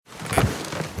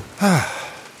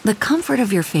The comfort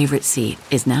of your favorite seat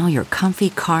is now your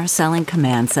comfy car selling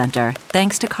command center,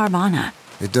 thanks to Carvana.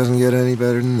 It doesn't get any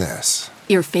better than this.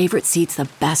 Your favorite seat's the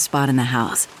best spot in the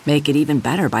house. Make it even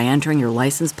better by entering your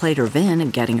license plate or VIN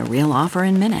and getting a real offer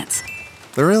in minutes.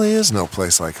 There really is no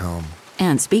place like home.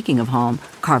 And speaking of home,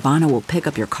 Carvana will pick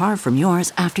up your car from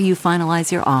yours after you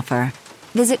finalize your offer.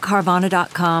 Visit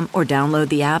Carvana.com or download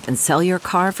the app and sell your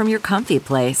car from your comfy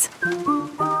place.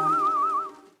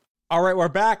 All right, we're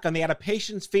back on the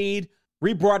Adaptations feed,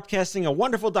 rebroadcasting a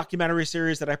wonderful documentary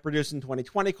series that I produced in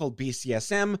 2020 called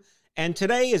BCSM. And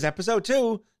today is episode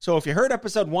 2. So if you heard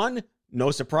episode 1,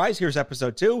 no surprise, here's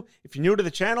episode 2. If you're new to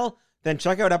the channel, then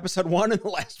check out episode 1 in the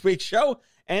last week's show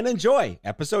and enjoy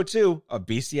episode 2 of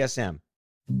BCSM.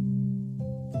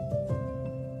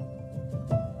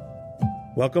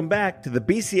 Welcome back to the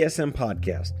BCSM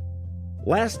podcast.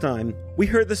 Last time, we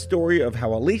heard the story of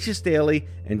how Alicia Staley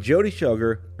and Jody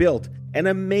Sugar built an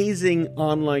amazing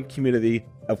online community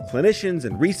of clinicians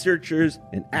and researchers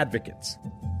and advocates.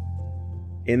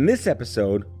 In this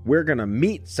episode, we're going to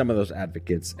meet some of those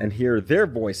advocates and hear their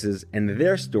voices and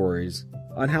their stories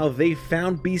on how they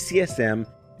found BCSM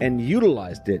and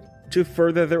utilized it to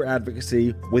further their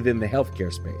advocacy within the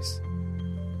healthcare space.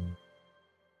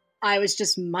 I was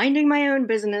just minding my own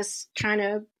business, trying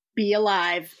to be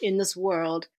alive in this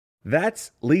world.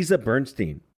 That's Lisa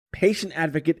Bernstein, patient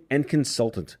advocate and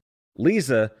consultant.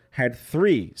 Lisa had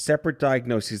 3 separate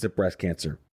diagnoses of breast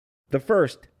cancer. The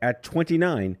first at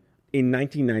 29 in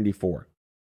 1994.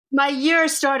 My year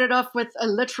started off with a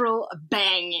literal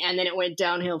bang, and then it went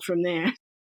downhill from there.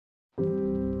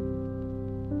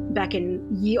 Back in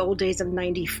ye old days of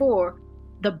 94,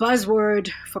 the buzzword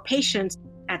for patients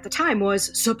at the time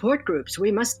was support groups.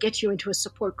 We must get you into a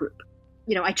support group.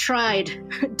 You know, I tried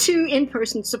 2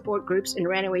 in-person support groups and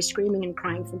ran away screaming and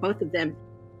crying from both of them.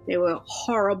 They were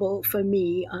horrible for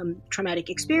me, traumatic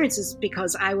experiences,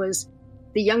 because I was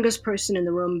the youngest person in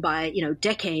the room by,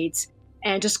 decades,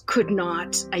 and just could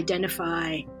not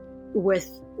identify with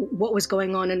what was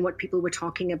going on and what people were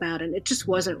talking about. And it just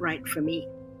wasn't right for me.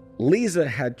 Lisa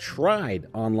had tried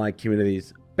online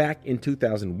communities back in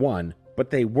 2001,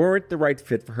 but they weren't the right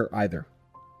fit for her either.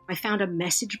 I found a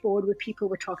message board where people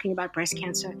were talking about breast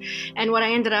cancer. And what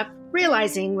I ended up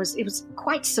realizing was it was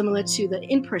quite similar to the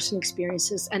in-person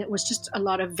experiences. And it was just a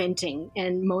lot of venting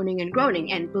and moaning and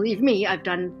groaning. And believe me, I've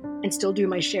done and still do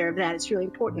my share of that. It's really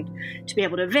important to be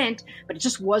able to vent, but it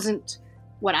just wasn't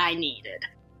what I needed.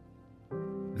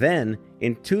 Then,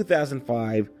 in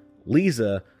 2005,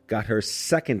 Lisa got her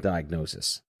second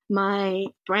diagnosis. My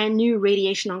brand new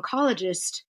radiation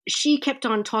oncologist, she kept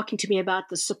on talking to me about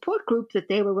the support group that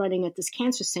they were running at this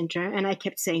cancer center. And I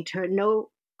kept saying to her, no,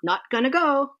 not going to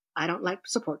go. I don't like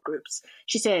support groups.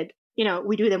 She said,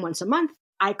 we do them once a month.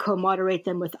 I co-moderate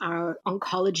them with our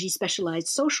oncology specialized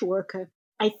social worker.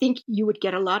 I think you would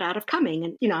get a lot out of coming.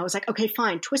 And, I was like, okay,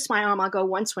 fine, twist my arm. I'll go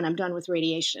once when I'm done with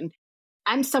radiation.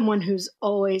 I'm someone who's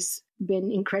always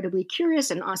been incredibly curious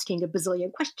and asking a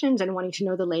bazillion questions and wanting to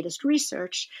know the latest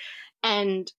research.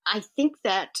 And I think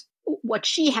that what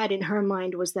she had in her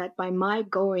mind was that by my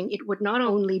going, it would not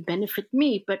only benefit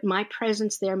me, but my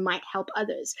presence there might help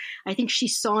others. I think she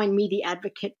saw in me the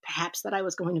advocate, perhaps, that I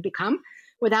was going to become,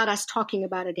 without us talking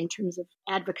about it in terms of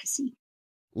advocacy.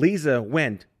 Lisa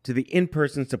went to the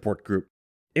in-person support group.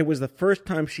 It was the first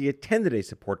time she attended a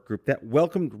support group that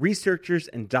welcomed researchers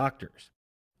and doctors.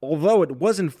 Although it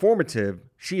was informative,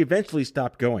 she eventually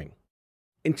stopped going.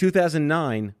 In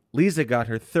 2009, Lisa got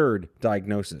her third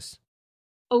diagnosis.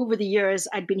 Over the years,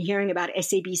 I'd been hearing about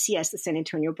SABCS, the San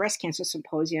Antonio Breast Cancer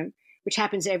Symposium, which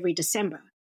happens every December.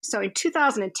 So in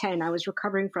 2010, I was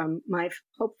recovering from my,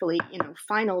 hopefully,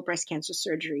 final breast cancer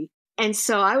surgery. And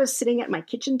so I was sitting at my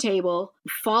kitchen table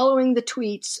following the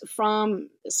tweets from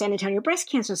San Antonio Breast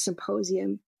Cancer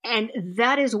Symposium. And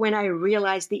that is when I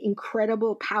realized the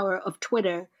incredible power of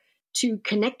Twitter to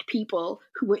connect people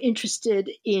who were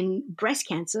interested in breast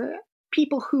cancer,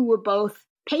 people who were both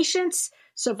patients,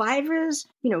 survivors,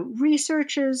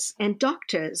 researchers, and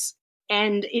doctors.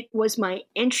 And it was my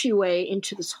entryway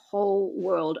into this whole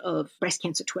world of breast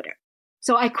cancer Twitter.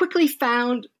 So I quickly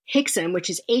found HCSM, which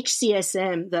is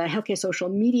HCSM, the Healthcare Social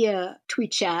Media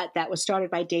tweet chat that was started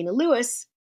by Dana Lewis.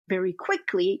 Very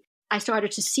quickly, I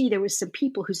started to see there was some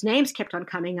people whose names kept on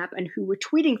coming up and who were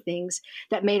tweeting things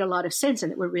that made a lot of sense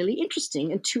and that were really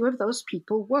interesting. And 2 of those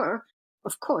people were,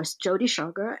 of course, Jody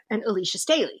Sugar and Alicia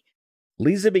Staley.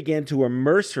 Lisa began to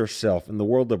immerse herself in the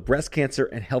world of breast cancer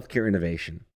and healthcare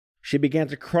innovation. She began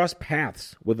to cross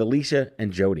paths with Alicia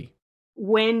and Jody.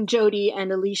 When Jody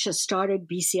and Alicia started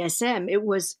BCSM, it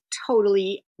was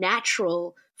totally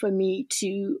natural for me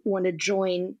to want to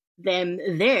join them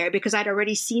there because I'd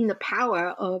already seen the power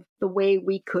of the way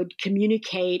we could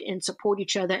communicate and support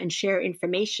each other and share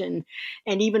information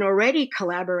and even already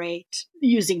collaborate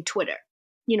using Twitter.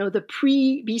 The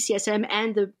pre-BCSM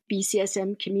and the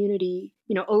BCSM community,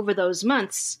 over those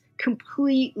months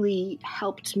completely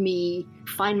helped me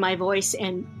find my voice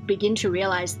and begin to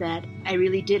realize that I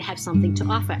really did have something to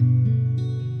offer.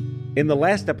 In the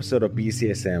last episode of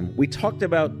BCSM, we talked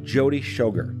about Jody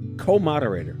Shoger,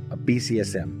 co-moderator of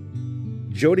BCSM.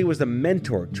 Jody was a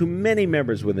mentor to many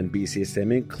members within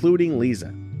BCSM, including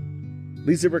Lisa.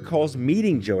 Lisa recalls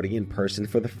meeting Jody in person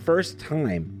for the first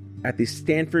time at the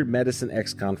Stanford Medicine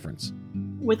X conference.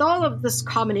 With all of this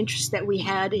common interest that we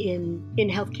had in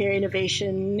healthcare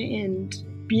innovation and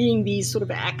being these sort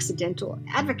of accidental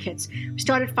advocates, we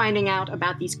started finding out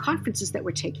about these conferences that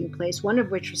were taking place, one of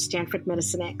which was Stanford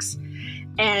Medicine X.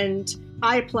 And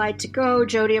I applied to go,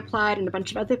 Jody applied, and a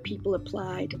bunch of other people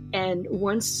applied. And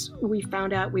once we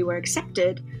found out we were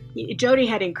accepted, Jody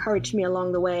had encouraged me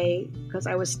along the way because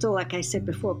I was still, like I said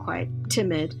before, quite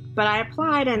timid. But I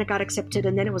applied and it got accepted.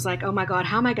 And then it was like, oh my God,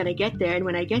 how am I going to get there? And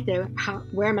when I get there,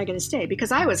 where am I going to stay?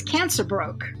 Because I was cancer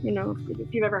broke,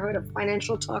 if you've ever heard of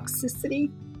financial toxicity.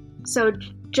 So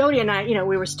Jody and I,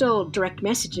 we were still direct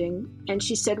messaging. And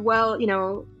she said, well,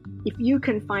 if you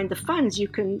can find the funds, you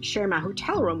can share my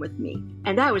hotel room with me.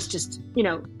 And that was just,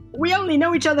 we only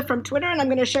know each other from Twitter and I'm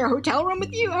going to share a hotel room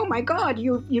with you? Oh my God,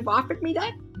 you've offered me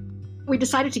that? We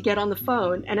decided to get on the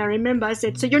phone, and I remember I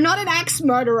said, so you're not an axe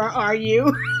murderer, are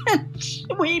you?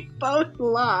 We both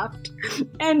laughed.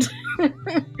 And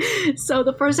so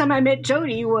the first time I met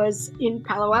Jody was in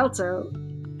Palo Alto,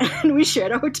 and we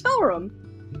shared a hotel room.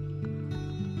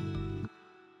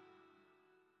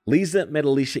 Lisa met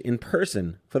Alicia in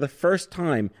person for the first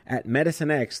time at Medicine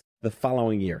X the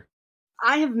following year.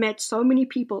 I have met so many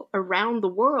people around the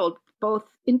world, both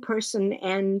in person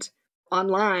and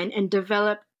online, and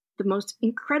developed the most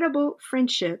incredible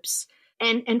friendships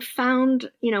and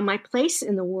found, my place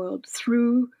in the world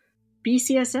through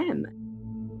BCSM.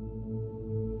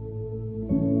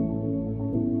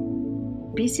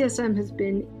 BCSM has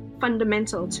been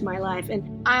fundamental to my life.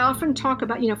 And I often talk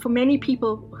about, for many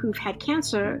people who've had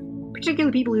cancer,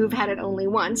 particularly people who've had it only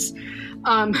once,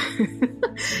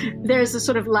 there's a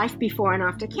sort of life before and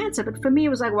after cancer. But for me, it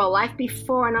was like, well, life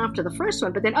before and after the first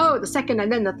one, but then, the second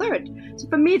and then the third. So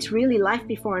for me, it's really life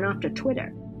before and after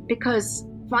Twitter, because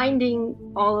finding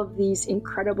all of these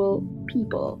incredible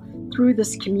people through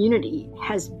this community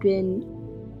has been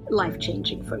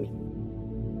life-changing for me.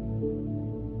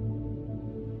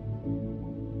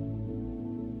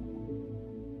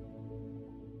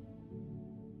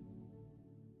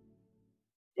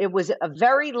 It was a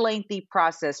very lengthy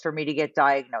process for me to get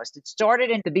diagnosed. It started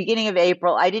in the beginning of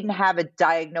April. I didn't have a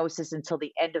diagnosis until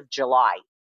the end of July.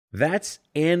 That's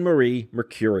Anne-Marie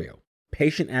Mercurio,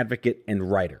 patient advocate and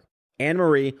writer.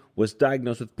 Anne-Marie was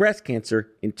diagnosed with breast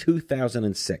cancer in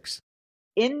 2006.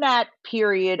 In that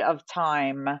period of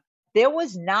time, there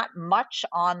was not much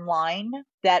online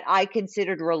that I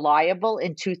considered reliable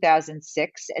in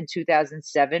 2006 and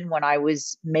 2007 when I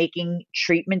was making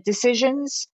treatment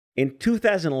decisions. In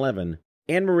 2011,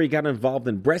 Anne-Marie got involved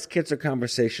in breast cancer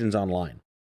conversations online.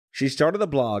 She started a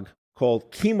blog called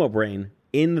Chemobrain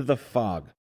in the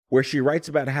Fog, where she writes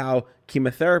about how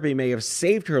chemotherapy may have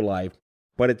saved her life,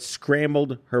 but it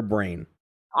scrambled her brain.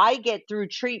 I get through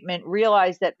treatment,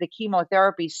 realize that the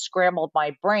chemotherapy scrambled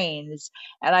my brains,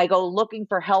 and I go looking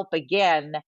for help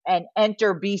again and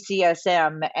enter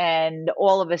BCSM, and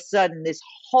all of a sudden this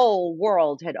whole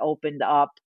world had opened up.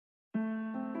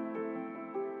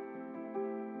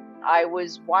 I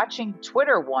was watching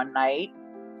Twitter one night,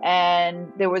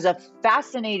 and there was a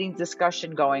fascinating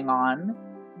discussion going on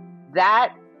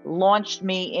that launched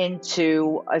me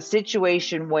into a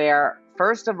situation where,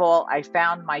 first of all, I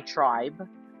found my tribe,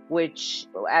 which,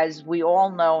 as we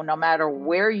all know, no matter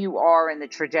where you are in the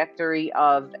trajectory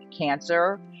of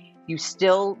cancer, you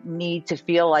still need to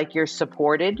feel like you're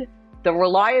supported. The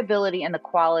reliability and the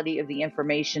quality of the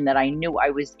information that I knew I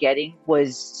was getting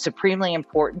was supremely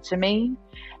important to me.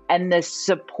 And the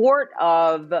support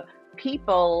of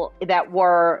people that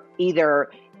were either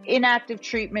inactive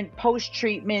treatment,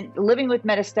 post-treatment, living with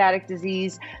metastatic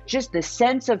disease, just the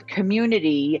sense of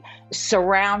community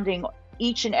surrounding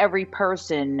each and every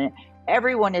person.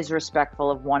 Everyone is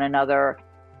respectful of one another.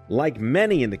 Like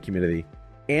many in the community,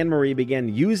 Anne-Marie began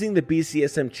using the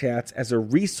BCSM chats as a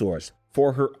resource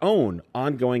for her own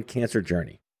ongoing cancer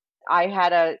journey. I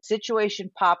had a situation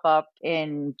pop up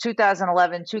in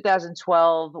 2011,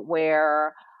 2012,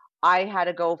 where I had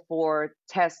to go for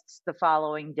tests the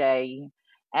following day.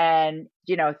 And,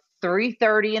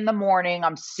 3:30 in the morning.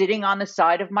 I'm sitting on the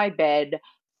side of my bed,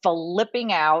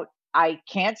 flipping out. I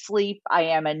can't sleep. I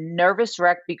am a nervous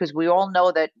wreck because we all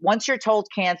know that once you're told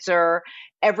cancer,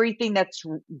 everything that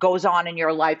goes on in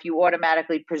your life, you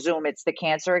automatically presume it's the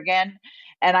cancer again.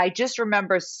 And I just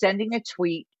remember sending a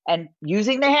tweet and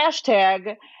using the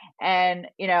hashtag and,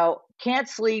 can't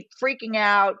sleep, freaking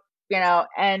out,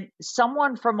 and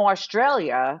someone from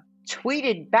Australia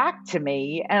tweeted back to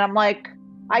me and I'm like,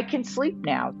 I can sleep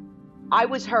now. I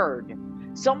was heard.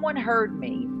 Someone heard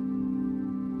me.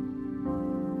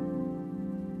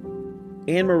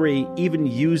 Anne-Marie even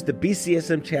used the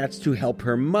BCSM chats to help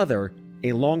her mother,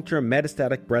 a long-term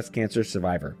metastatic breast cancer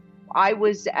survivor. I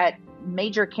was at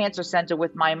major cancer center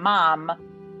with my mom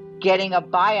getting a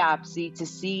biopsy to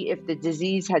see if the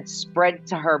disease had spread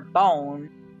to her bone.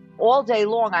 All day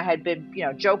long, I had been,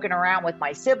 joking around with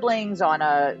my siblings on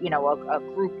a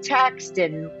group text,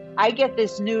 and I get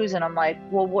this news and I'm like,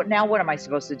 well, what am I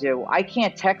supposed to do? I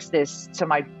can't text this to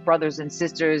my brothers and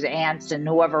sisters, aunts, and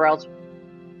whoever else.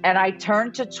 And I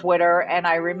turned to Twitter and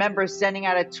I remember sending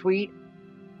out a tweet.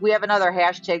 We have another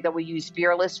hashtag that we use,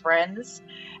 Fearless Friends.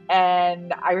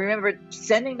 And I remember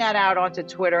sending that out onto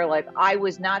Twitter, like I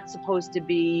was not supposed to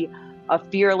be a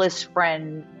fearless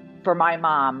friend for my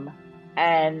mom.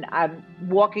 And I'm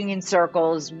walking in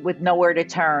circles with nowhere to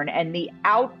turn. And the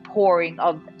outpouring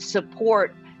of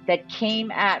support that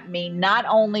came at me, not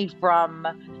only from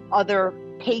other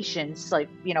patients, like,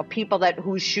 people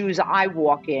whose shoes I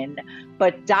walk in,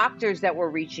 but doctors that were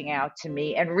reaching out to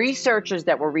me and researchers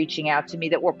that were reaching out to me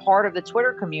that were part of the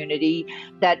Twitter community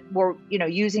that were,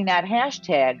 using that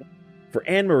hashtag. For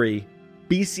Anne-Marie,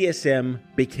 BCSM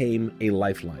became a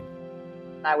lifeline.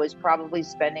 I was probably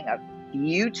spending a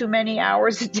few too many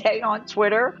hours a day on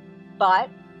Twitter, but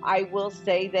I will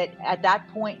say that at that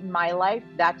point in my life,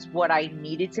 that's what I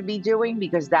needed to be doing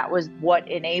because that was what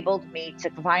enabled me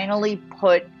to finally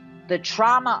put the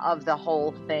trauma of the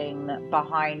whole thing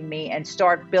behind me and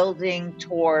start building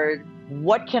toward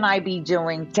what can I be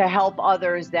doing to help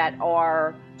others that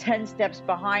are 10 steps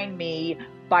behind me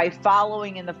by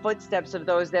following in the footsteps of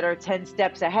those that are 10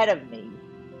 steps ahead of me.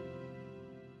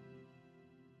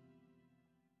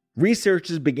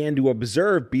 Researchers began to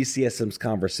observe BCSM's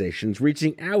conversations,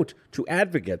 reaching out to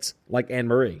advocates like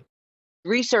Anne-Marie.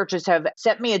 Researchers have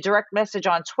sent me a direct message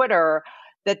on Twitter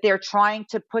that they're trying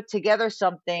to put together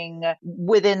something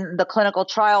within the clinical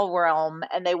trial realm,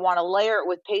 and they want to layer it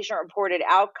with patient-reported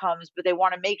outcomes, but they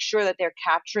want to make sure that they're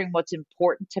capturing what's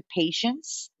important to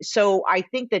patients. So I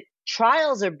think that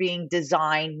trials are being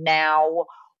designed now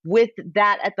with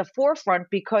that at the forefront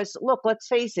because, look, let's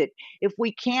face it, if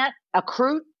we can't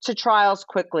accrue to trials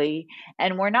quickly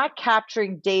and we're not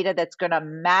capturing data that's going to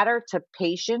matter to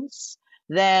patients,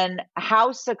 then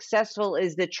how successful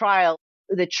is the trial?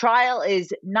 The trial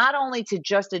is not only to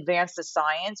just advance the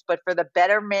science, but for the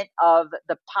betterment of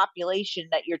the population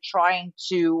that you're trying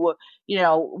to,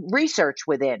 research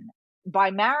within. By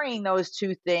marrying those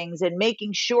two things and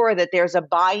making sure that there's a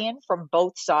buy-in from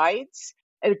both sides,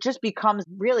 it just becomes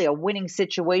really a winning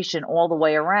situation all the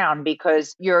way around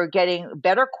because you're getting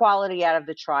better quality out of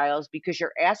the trials because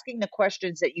you're asking the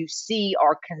questions that you see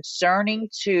are concerning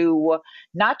to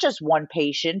not just one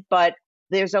patient, but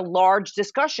there's a large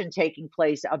discussion taking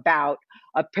place about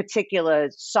a particular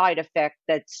side effect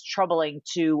that's troubling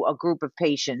to a group of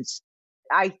patients.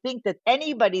 I think that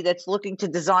anybody that's looking to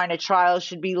design a trial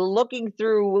should be looking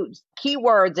through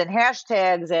keywords and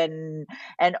hashtags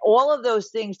and all of those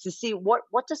things to see what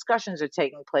discussions are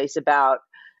taking place about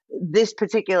this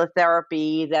particular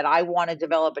therapy that I want to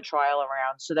develop a trial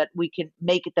around so that we can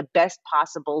make it the best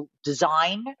possible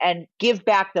design and give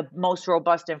back the most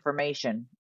robust information.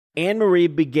 Anne-Marie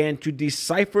began to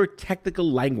decipher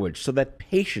technical language so that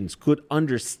patients could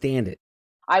understand it.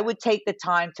 I would take the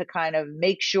time to kind of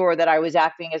make sure that I was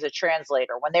acting as a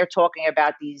translator. When they're talking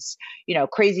about these,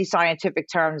 crazy scientific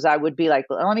terms, I would be like,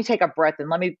 let me take a breath and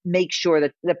let me make sure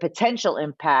that the potential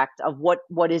impact of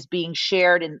what is being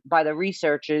shared by the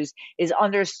researchers is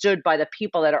understood by the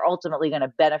people that are ultimately going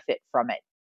to benefit from it.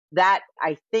 That,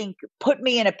 I think, put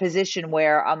me in a position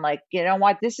where I'm like, you know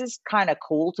what, this is kind of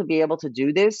cool to be able to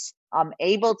do this. I'm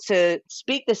able to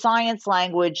speak the science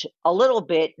language a little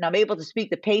bit, and I'm able to speak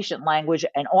the patient language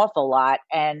an awful lot.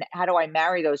 And how do I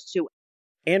marry those two?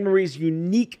 Anne-Marie's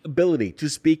unique ability to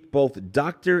speak both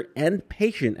doctor and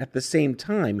patient at the same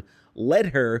time led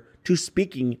her to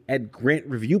speaking at grant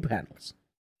review panels.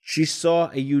 She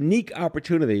saw a unique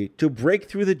opportunity to break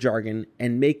through the jargon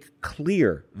and make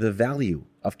clear the value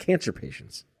of cancer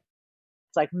patients.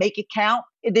 It's like, make it count,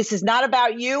 This is not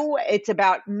about you. It's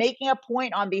about making a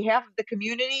point on behalf of the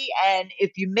community. And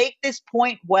if you make this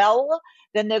point well,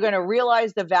 then they're going to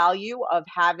realize the value of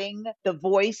having the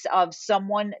voice of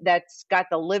someone that's got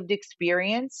the lived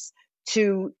experience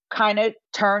to kind of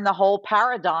turn the whole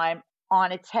paradigm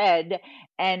on its head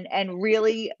and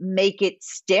really make it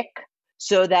stick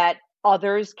so that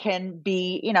others can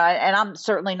be, and I'm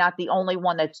certainly not the only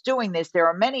one that's doing this. There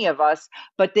are many of us,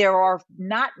 but there are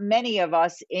not many of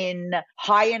us in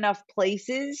high enough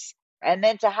places. And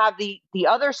then to have the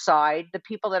other side, the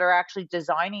people that are actually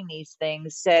designing these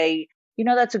things say,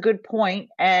 that's a good point.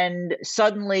 And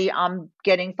suddenly I'm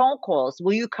getting phone calls.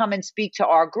 Will you come and speak to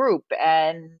our group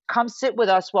and come sit with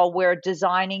us while we're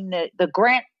designing the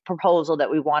grant proposal that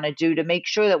we want to do to make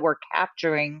sure that we're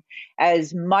capturing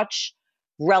as much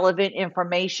relevant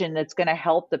information that's going to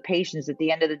help the patients at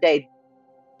the end of the day.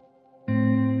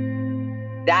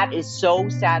 That is so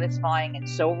satisfying and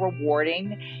so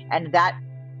rewarding. And that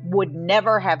would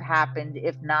never have happened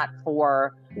if not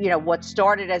for, what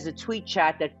started as a tweet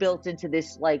chat that built into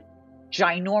this like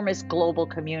ginormous global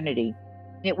community.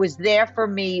 It was there for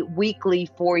me weekly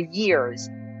for years.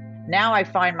 Now I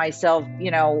find myself,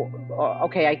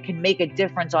 okay, I can make a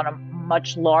difference on a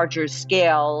much larger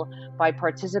scale by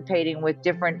participating with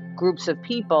different groups of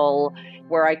people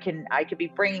where I could be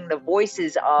bringing the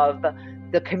voices of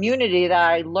the community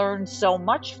that I learned so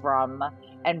much from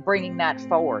and bringing that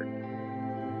forward.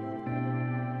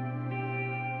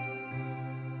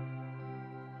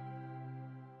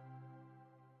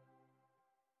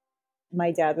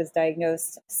 My dad was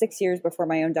diagnosed 6 years before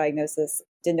my own diagnosis,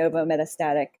 de novo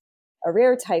metastatic, a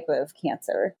rare type of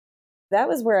cancer. That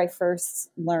was where I first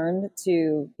learned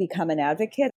to become an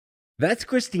advocate. That's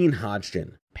Christine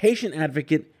Hodgson, patient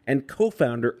advocate and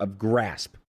co-founder of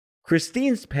GRASP.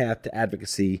 Christine's path to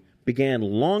advocacy began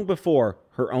long before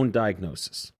her own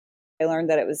diagnosis. I learned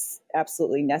that it was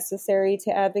absolutely necessary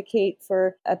to advocate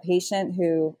for a patient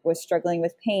who was struggling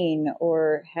with pain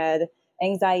or had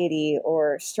anxiety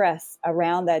or stress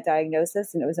around that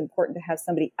diagnosis, and it was important to have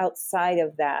somebody outside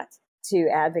of that to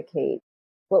advocate.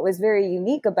 What was very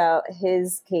unique about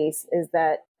his case is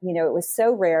that, it was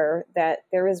so rare that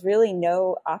there was really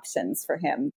no options for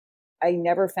him. I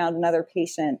never found another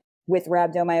patient with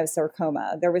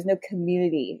rhabdomyosarcoma. There was no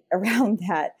community around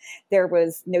that. There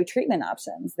was no treatment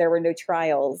options. There were no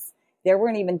trials. There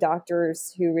weren't even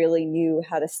doctors who really knew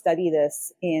how to study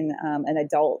this in an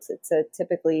adult. It's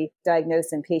typically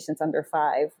diagnosed in patients under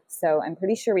 5. So I'm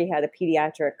pretty sure we had a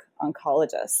pediatric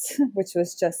oncologist, which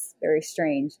was just very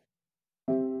strange.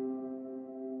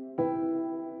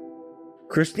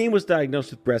 Christine was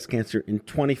diagnosed with breast cancer in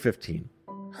 2015.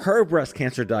 Her breast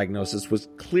cancer diagnosis was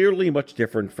clearly much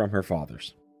different from her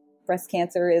father's. Breast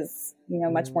cancer is,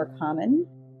 much more common.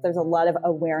 There's a lot of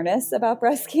awareness about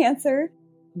breast cancer.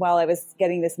 While I was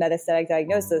getting this metastatic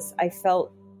diagnosis, I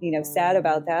felt, sad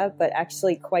about that, but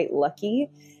actually quite lucky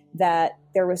that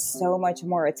there was so much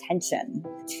more attention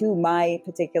to my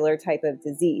particular type of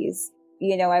disease.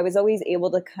 I was always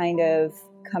able to kind of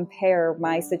compare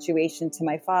my situation to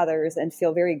my father's and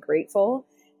feel very grateful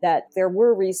that there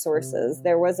were resources,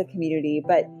 there was a community,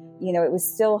 but, it was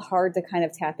still hard to kind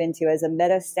of tap into as a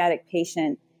metastatic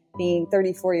patient, being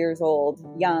 34 years old,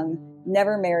 young,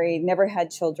 never married, never had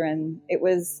children. It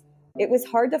was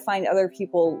hard to find other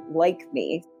people like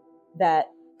me that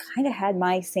kind of had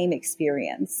my same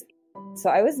experience. So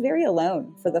I was very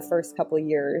alone for the first couple of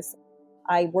years.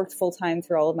 I worked full-time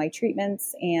through all of my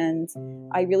treatments, and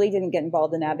I really didn't get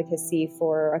involved in advocacy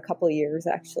for a couple of years,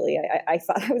 actually. I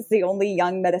thought I was the only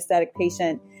young metastatic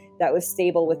patient that was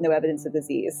stable with no evidence of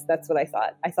disease. That's what I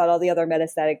thought. I thought all the other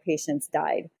metastatic patients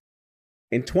died.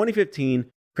 In 2015,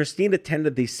 Christine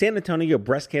attended the San Antonio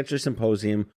Breast Cancer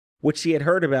Symposium, which she had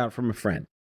heard about from a friend.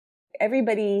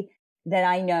 Everybody that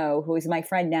I know who is my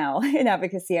friend now in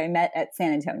advocacy, I met at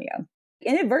San Antonio.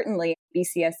 Inadvertently,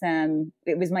 BCSM,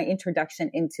 it was my introduction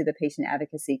into the patient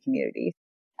advocacy community.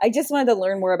 I just wanted to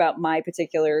learn more about my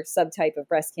particular subtype of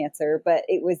breast cancer, but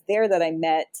it was there that I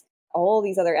met all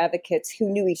these other advocates who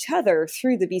knew each other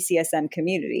through the BCSM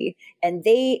community, and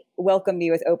they welcomed me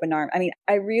with open arms. I mean,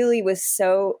 I really was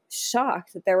so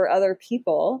shocked that there were other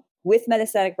people with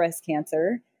metastatic breast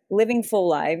cancer living full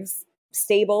lives,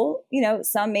 stable.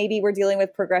 Some maybe were dealing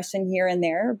with progression here and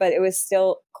there, but it was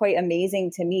still quite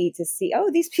amazing to me to see,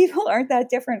 these people aren't that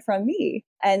different from me.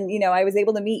 And, I was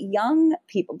able to meet young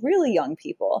people, really young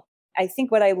people. I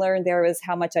think what I learned there was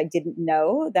how much I didn't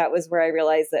know. That was where I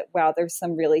realized that, wow, there's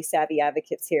some really savvy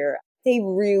advocates here. They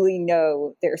really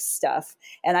know their stuff.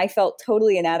 And I felt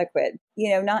totally inadequate,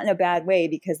 not in a bad way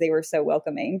because they were so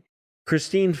welcoming.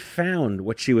 Christine found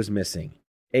what she was missing,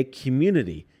 a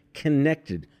community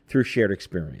connected through shared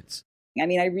experience. I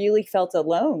mean, I really felt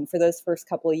alone for those first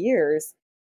couple of years.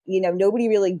 Nobody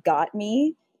really got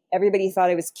me. Everybody thought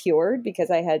I was cured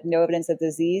because I had no evidence of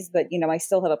disease, but, I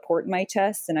still have a port in my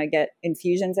chest and I get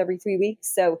infusions every 3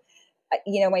 weeks. So,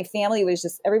 my family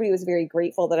everybody was very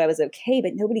grateful that I was okay,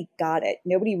 but nobody got it.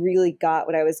 Nobody really got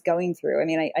what I was going through. I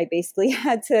mean, I basically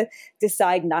had to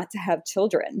decide not to have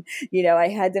children. I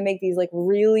had to make these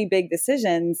really big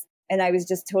decisions and I was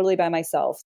just totally by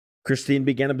myself. Christine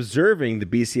began observing the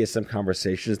BCSM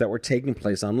conversations that were taking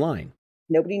place online.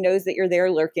 Nobody knows that you're there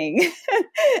lurking.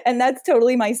 And that's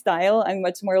totally my style. I'm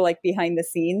much more behind the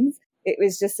scenes. It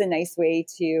was just a nice way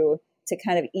to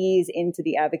kind of ease into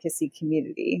the advocacy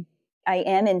community. I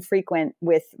am infrequent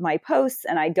with my posts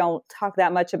and I don't talk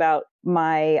that much about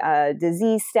my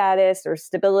disease status or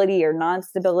stability or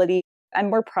non-stability.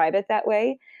 I'm more private that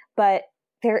way, but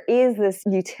there is this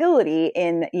utility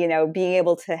in, being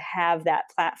able to have that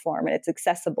platform and it's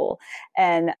accessible.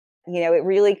 And, it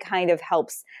really kind of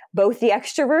helps both the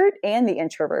extrovert and the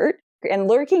introvert. And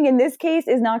lurking in this case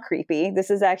is not creepy. This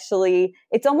is actually,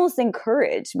 it's almost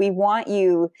encouraged. We want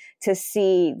you to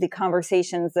see the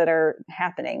conversations that are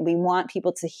happening. We want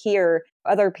people to hear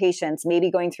other patients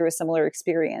maybe going through a similar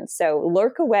experience. So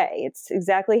lurk away. It's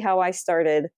exactly how I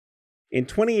started. In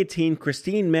 2018,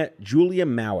 Christine met Julia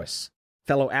Mauis,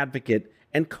 fellow advocate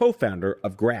and co-founder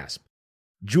of GRASP.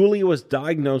 Julia was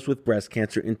diagnosed with breast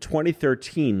cancer in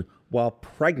 2013 while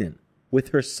pregnant with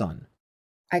her son.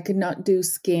 I could not do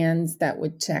scans that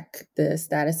would check the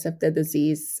status of the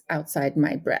disease outside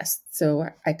my breast. So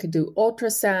I could do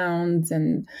ultrasounds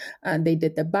and they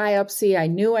did the biopsy. I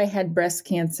knew I had breast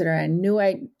cancer. I knew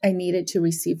I needed to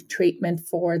receive treatment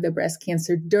for the breast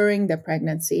cancer during the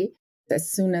pregnancy.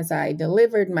 As soon as I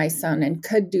delivered my son and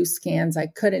could do scans I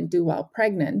couldn't do while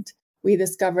pregnant, we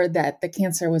discovered that the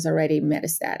cancer was already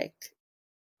metastatic.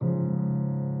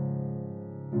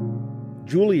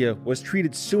 Julia was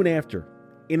treated soon after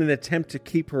in an attempt to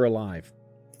keep her alive.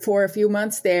 For a few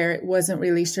months there, it wasn't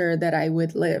really sure that I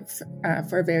would live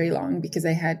for very long because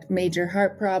I had major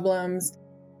heart problems.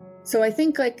 So I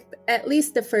think at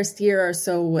least the first year or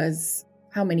so was,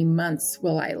 how many months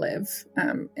will I live?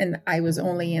 And I was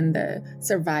only in the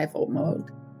survival mode.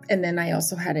 And then I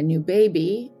also had a new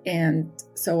baby. And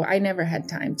so I never had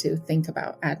time to think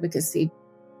about advocacy.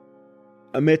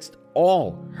 Amidst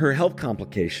all her health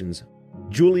complications,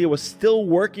 Julia was still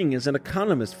working as an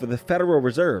economist for the Federal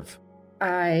Reserve.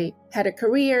 I had a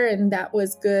career and that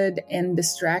was good and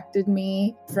distracted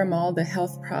me from all the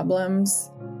health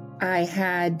problems. I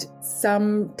had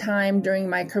some time during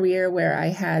my career where I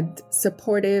had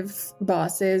supportive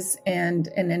bosses and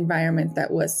an environment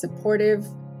that was supportive.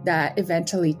 That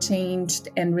eventually changed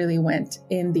and really went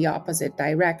in the opposite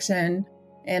direction.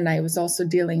 And I was also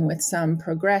dealing with some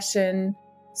progression.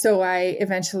 So I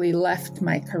eventually left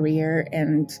my career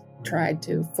and tried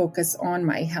to focus on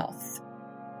my health.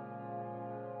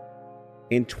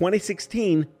 In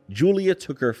 2016, Julia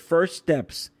took her first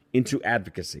steps into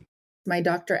advocacy. My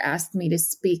doctor asked me to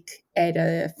speak at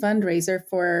a fundraiser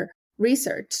for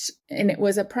research, and it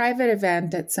was a private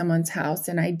event at someone's house,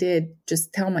 and I did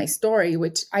just tell my story,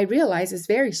 which I realize is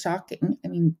very shocking. I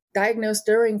mean, diagnosed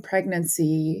during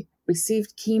pregnancy,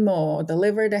 received chemo,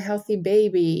 delivered a healthy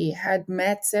baby, had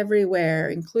mets everywhere,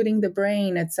 including the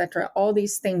brain, etc. All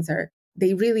these things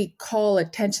they really call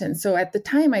attention. So at the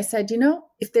time I said,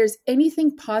 if there's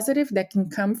anything positive that can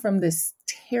come from this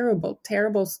terrible,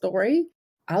 terrible story,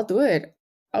 I'll do it.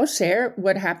 I'll share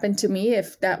what happened to me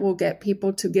if that will get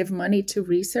people to give money to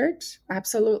research.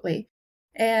 Absolutely.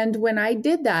 And when I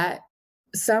did that,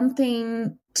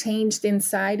 something changed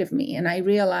inside of me, and I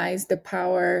realized the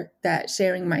power that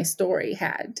sharing my story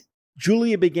had.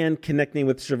 Julia began connecting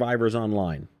with survivors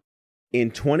online.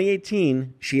 In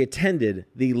 2018, she attended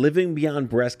the Living Beyond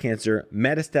Breast Cancer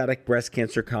Metastatic Breast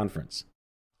Cancer Conference.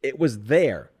 It was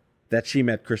there that she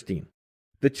met Christine.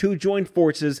 The two joined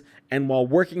forces, and while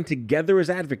working together as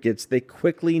advocates, they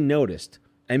quickly noticed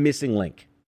a missing link.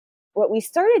 What we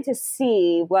started to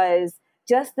see was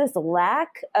just this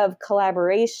lack of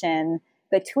collaboration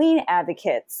between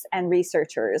advocates and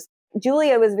researchers.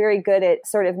 Julia was very good at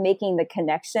sort of making the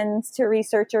connections to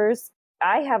researchers.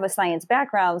 I have a science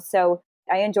background, so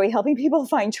I enjoy helping people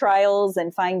find trials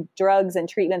and find drugs and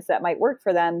treatments that might work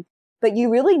for them. But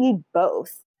you really need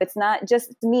both. It's not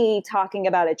just me talking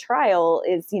about a trial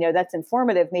that's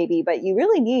informative maybe, but you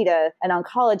really need an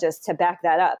oncologist to back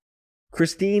that up.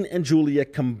 Christine and Julia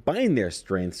combined their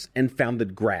strengths and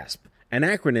founded GRASP, an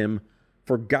acronym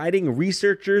for Guiding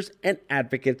Researchers and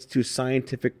Advocates to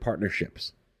Scientific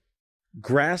Partnerships.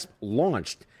 GRASP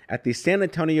launched at the San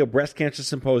Antonio Breast Cancer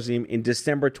Symposium in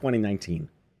December 2019.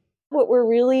 What we're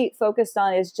really focused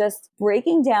on is just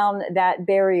breaking down that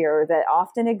barrier that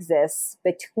often exists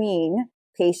between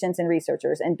patients and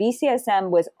researchers. And BCSM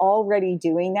was already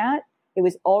doing that. It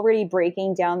was already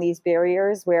breaking down these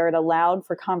barriers where it allowed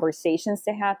for conversations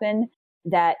to happen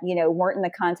that, weren't in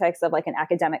the context of like an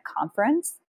academic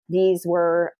conference. These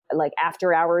were like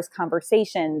after hours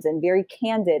conversations and very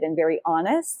candid and very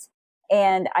honest.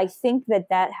 And I think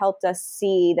that helped us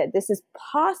see that this is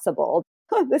possible.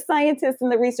 The scientists and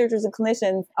the researchers and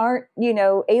clinicians aren't,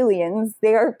 aliens.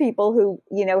 They are people who,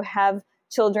 have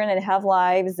children and have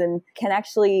lives and can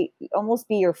actually almost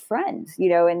be your friend,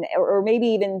 or maybe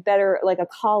even better, like a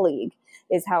colleague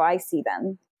is how I see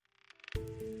them.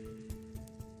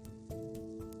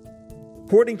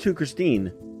 According to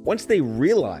Christine, once they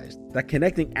realized that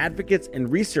connecting advocates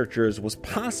and researchers was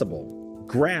possible,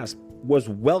 GRASP was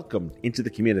welcomed into the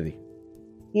community.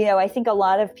 I think a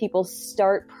lot of people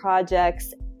start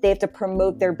projects, they have to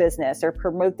promote their business or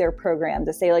promote their program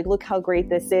to say, like, look how great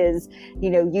this is,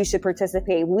 you should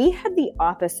participate. We had the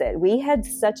opposite. We had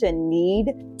such a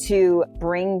need to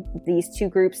bring these two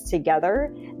groups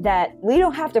together that we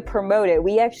don't have to promote it.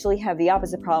 We actually have the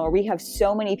opposite problem where we have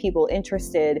so many people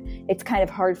interested, it's kind of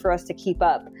hard for us to keep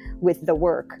up with the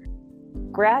work.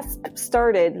 GRASP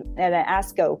started at an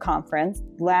ASCO conference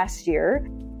last year.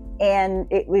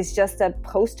 And it was just a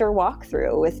poster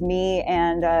walkthrough with me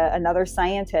and another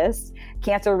scientist,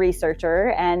 cancer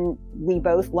researcher, and we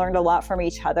both learned a lot from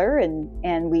each other,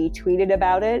 and we tweeted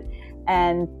about it,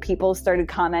 and people started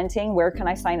commenting, where can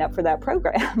I sign up for that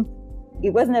program?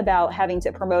 It wasn't about having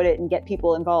to promote it and get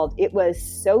people involved. It was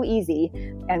so easy,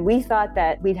 and we thought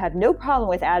that we'd have no problem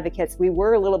with advocates. We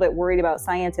were a little bit worried about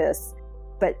scientists,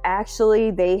 but actually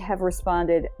they have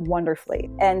responded wonderfully.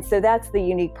 And so that's the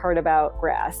unique part about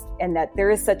GRASP, and that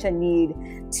there is such a need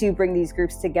to bring these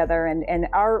groups together. And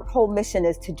our whole mission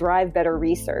is to drive better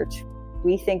research.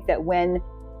 We think that when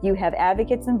you have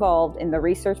advocates involved in the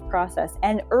research process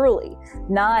and early,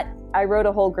 not, I wrote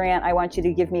a whole grant, I want you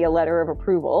to give me a letter of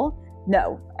approval.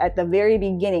 No, at the very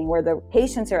beginning where the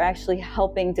patients are actually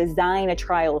helping design a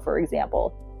trial, for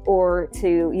example, or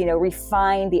to,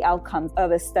 refine the outcomes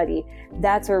of a study.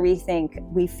 That's where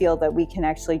we feel that we can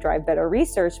actually drive better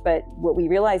research. But what we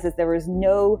realize is there was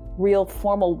no real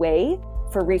formal way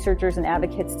for researchers and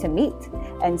advocates to meet.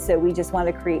 And so we just want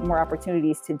to create more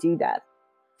opportunities to do that.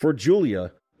 For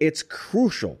Julia, it's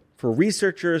crucial for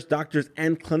researchers, doctors,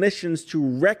 and clinicians to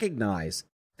recognize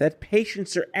that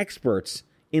patients are experts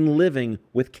in living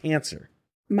with cancer.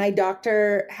 My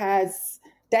doctor has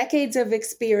decades of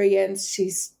experience.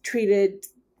 She's treated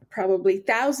probably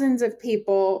thousands of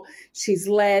people. She's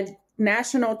led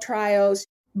national trials,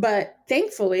 but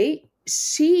thankfully,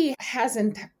 she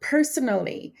hasn't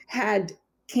personally had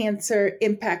cancer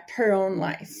impact her own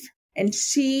life. And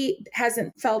she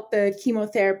hasn't felt the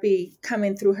chemotherapy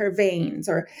coming through her veins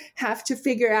or have to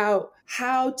figure out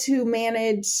how to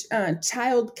manage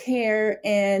childcare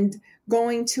and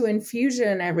going to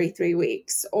infusion every 3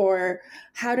 weeks, or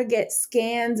how to get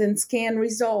scans and scan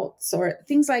results or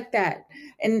things like that.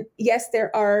 And yes,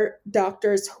 there are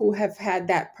doctors who have had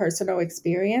that personal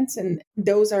experience, and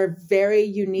those are very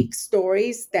unique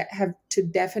stories that have to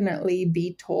definitely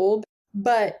be told.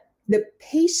 But the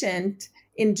patient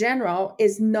in general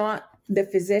is not the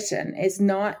physician, is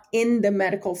not in the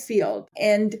medical field.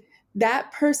 And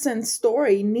that person's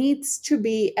story needs to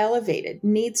be elevated,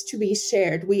 needs to be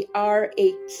shared. We are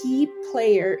a key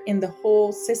player in the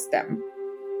whole system.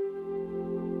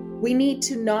 We need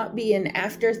to not be an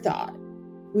afterthought.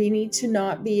 We need to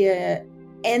not be an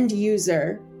end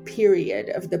user, period,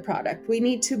 of the product. We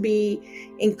need to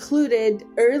be included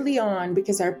early on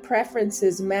because our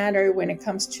preferences matter when it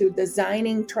comes to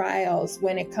designing trials,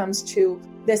 when it comes to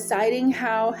deciding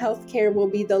how healthcare will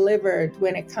be delivered,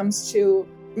 when it comes to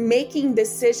making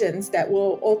decisions that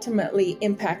will ultimately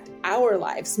impact our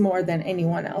lives more than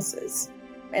anyone else's.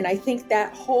 And I think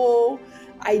that whole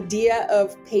idea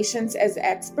of patients as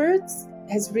experts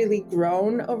has really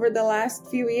grown over the last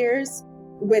few years.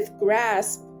 With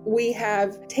GRASP, we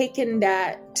have taken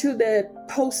that to the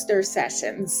poster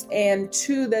sessions and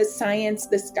to the science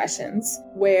discussions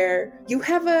where you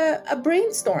have a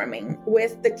brainstorming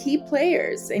with the key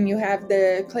players, and you have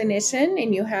the clinician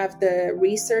and you have the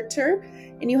researcher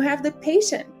and you have the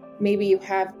patient. Maybe you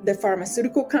have the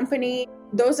pharmaceutical company.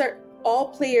 Those are all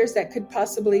players that could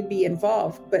possibly be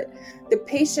involved, but the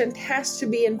patient has to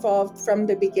be involved from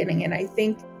the beginning. And I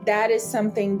think that is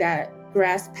something that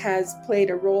GRASP has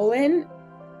played a role in.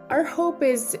 Our hope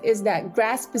is that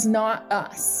GRASP is not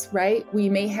us, right? We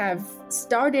may have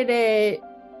started it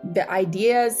The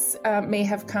ideas may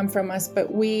have come from us,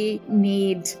 but we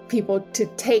need people to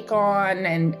take on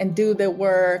and do the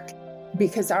work,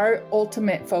 because our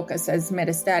ultimate focus as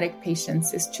metastatic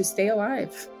patients is to stay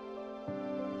alive.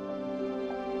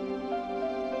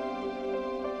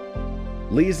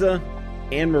 Lisa,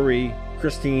 Anne-Marie,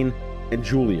 Christine, and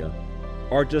Julia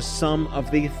are just some of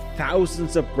the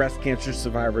thousands of breast cancer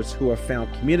survivors who have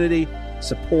found community,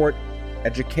 support,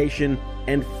 education,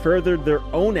 and furthered their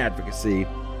own advocacy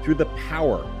through the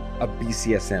power of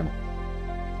BCSM.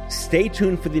 Stay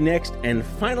tuned for the next and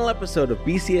final episode of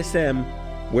BCSM,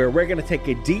 where we're going to take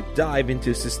a deep dive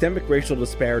into systemic racial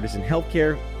disparities in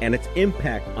healthcare and its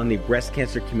impact on the breast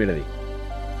cancer community.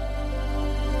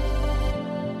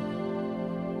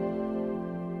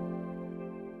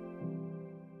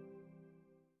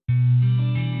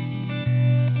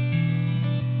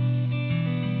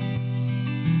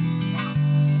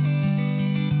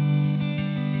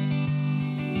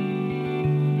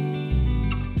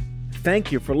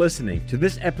 Thank you for listening to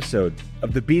this episode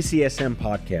of the BCSM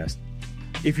podcast.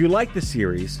 If you like the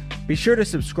series, be sure to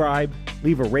subscribe,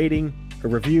 leave a rating, a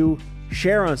review,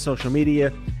 share on social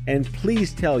media, and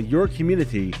please tell your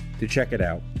community to check it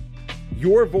out.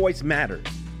 Your voice matters,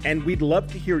 and we'd love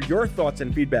to hear your thoughts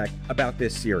and feedback about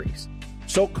this series.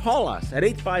 So call us at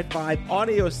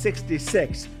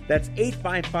 855-AUDIO-66, that's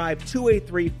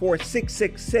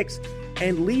 855-283-4666,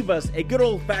 and leave us a good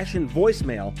old-fashioned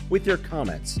voicemail with your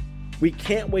comments. We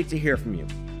can't wait to hear from you.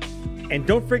 And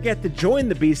don't forget to join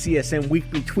the BCSM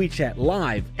Weekly Tweet Chat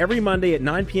live every Monday at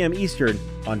 9 p.m. Eastern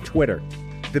on Twitter.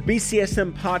 The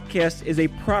BCSM podcast is a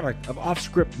product of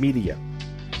Offscript Media.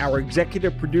 Our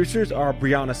executive producers are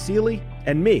Brianna Seely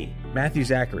and me, Matthew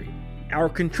Zachary. Our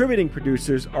contributing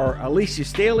producers are Alicia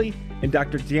Staley and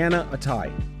Dr. Deanna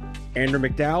Atai. Andrew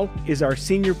McDowell is our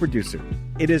senior producer.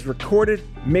 It is recorded,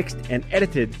 mixed, and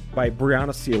edited by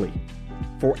Brianna Seely.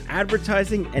 For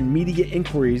advertising and media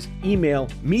inquiries, email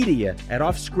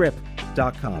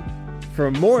media@offscript.com.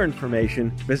 For more information,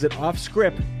 visit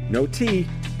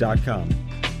offscript.com.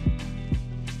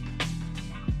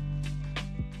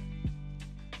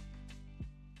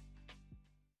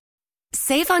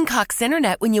 Save on Cox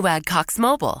Internet when you add Cox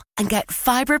Mobile and get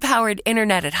fiber-powered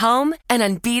internet at home and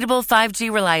unbeatable 5G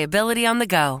reliability on the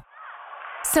go.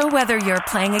 So whether you're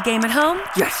playing a game at home,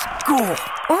 yes, cool,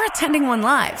 or attending one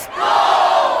live,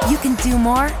 you can do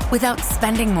more without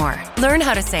spending more. Learn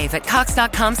how to save at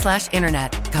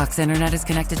cox.com/internet. Cox Internet is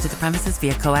connected to the premises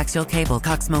via coaxial cable.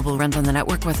 Cox Mobile runs on the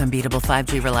network with unbeatable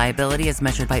 5G reliability as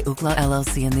measured by Ookla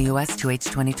LLC in the U.S.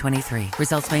 2H 2023.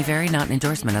 Results may vary, not an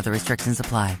endorsement. Other restrictions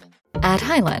apply. At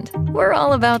Highland, we're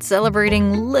all about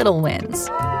celebrating little wins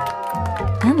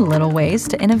and little ways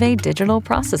to innovate digital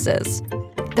processes.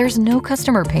 There's no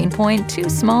customer pain point too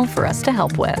small for us to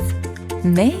help with.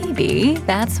 Maybe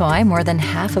that's why more than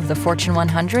half of the Fortune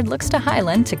 100 looks to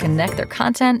Highland to connect their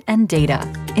content and data,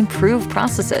 improve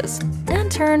processes, and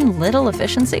turn little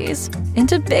efficiencies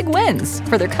into big wins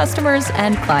for their customers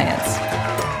and clients.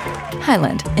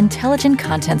 Highland, intelligent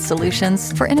content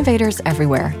solutions for innovators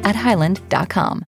everywhere at highland.com.